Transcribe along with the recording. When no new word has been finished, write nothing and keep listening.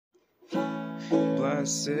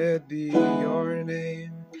Blessed be your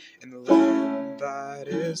name in the land that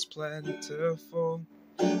is plentiful.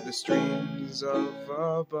 The streams of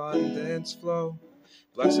abundance flow.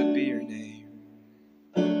 Blessed be your name.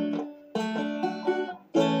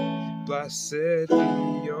 Blessed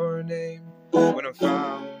be your name when I'm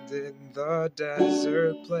found in the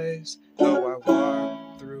desert place. Though I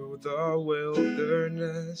walk through the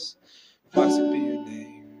wilderness, blessed be your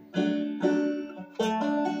name.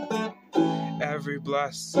 Every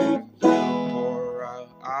blessing you pour out,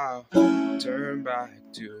 I'll turn back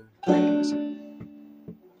to praise.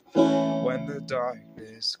 When the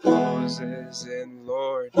darkness closes in,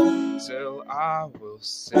 Lord, still I will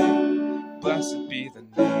sing. Blessed be the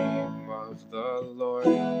name of the Lord.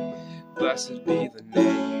 Blessed be the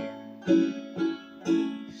name.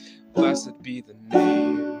 Blessed be the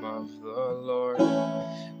name of the Lord.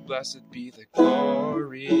 Blessed be the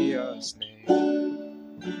glorious name.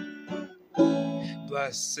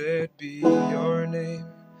 Blessed be your name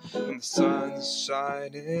when the sun's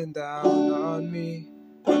shining down on me,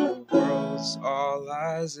 when the world's all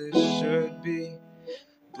as it should be.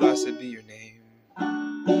 Blessed be your name.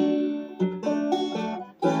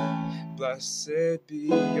 Blessed be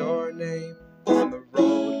your name on the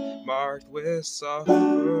road marked with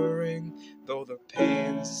suffering, though the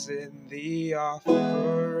pain's in the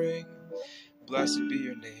offering. Blessed be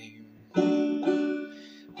your name.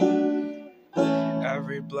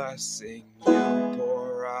 Every blessing you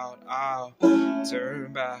pour out, I'll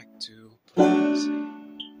turn back to praise.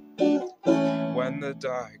 When the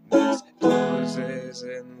darkness closes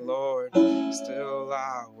in, Lord, still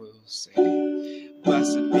I will sing.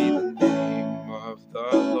 Blessed be the name of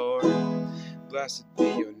the Lord. Blessed be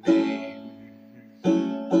your name.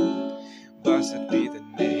 Blessed be the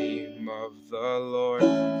name of the Lord.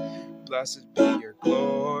 Blessed be your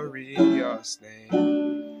glorious name.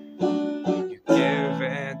 You give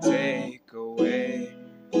and take away.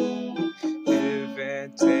 Give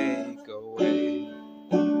and take away.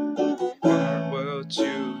 I will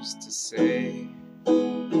choose to say,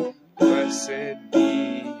 blessed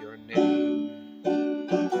be your name.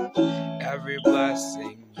 Every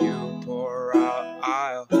blessing you pour out,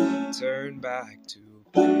 I'll turn back to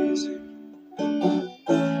praise.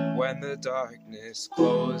 When the darkness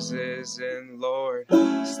closes in, Lord,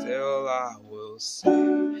 still I will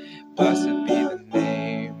sing. Blessed be the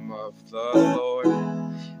name of the Lord.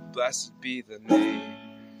 Blessed be the name.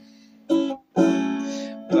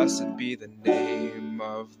 Blessed be the name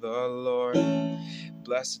of the Lord.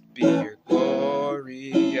 Blessed be your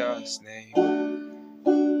glorious name.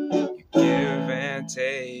 You give and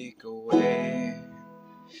take away.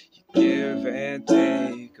 You give and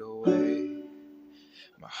take away.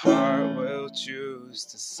 My heart will choose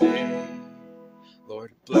to say,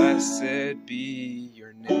 Lord, blessed be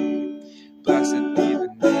your name. Blessed be the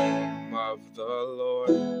name of the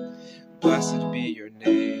Lord. Blessed be your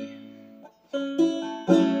name.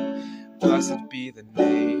 Blessed be the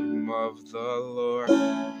name of the Lord.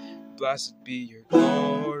 Blessed be your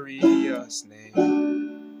glorious name.